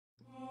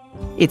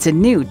It's a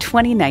new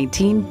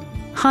 2019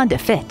 Honda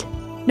Fit.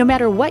 No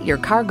matter what your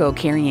cargo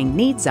carrying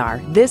needs are,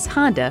 this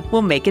Honda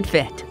will make it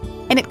fit.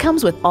 And it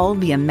comes with all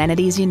the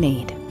amenities you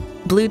need.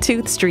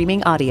 Bluetooth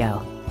streaming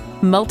audio,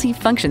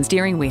 multi-function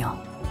steering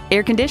wheel,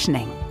 air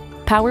conditioning,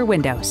 power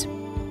windows,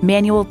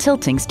 manual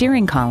tilting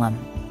steering column,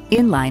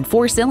 inline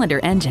 4-cylinder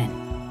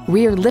engine,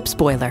 rear lip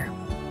spoiler,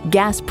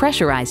 gas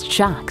pressurized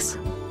shocks,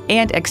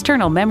 and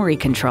external memory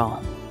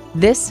control.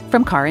 This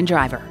from Car and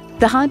Driver.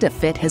 The Honda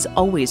Fit has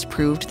always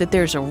proved that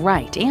there's a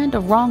right and a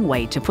wrong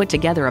way to put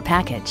together a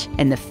package,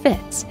 and the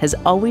Fit's has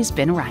always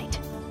been right.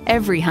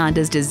 Every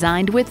Honda's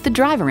designed with the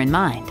driver in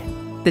mind.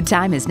 The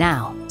time is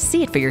now.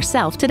 See it for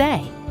yourself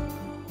today.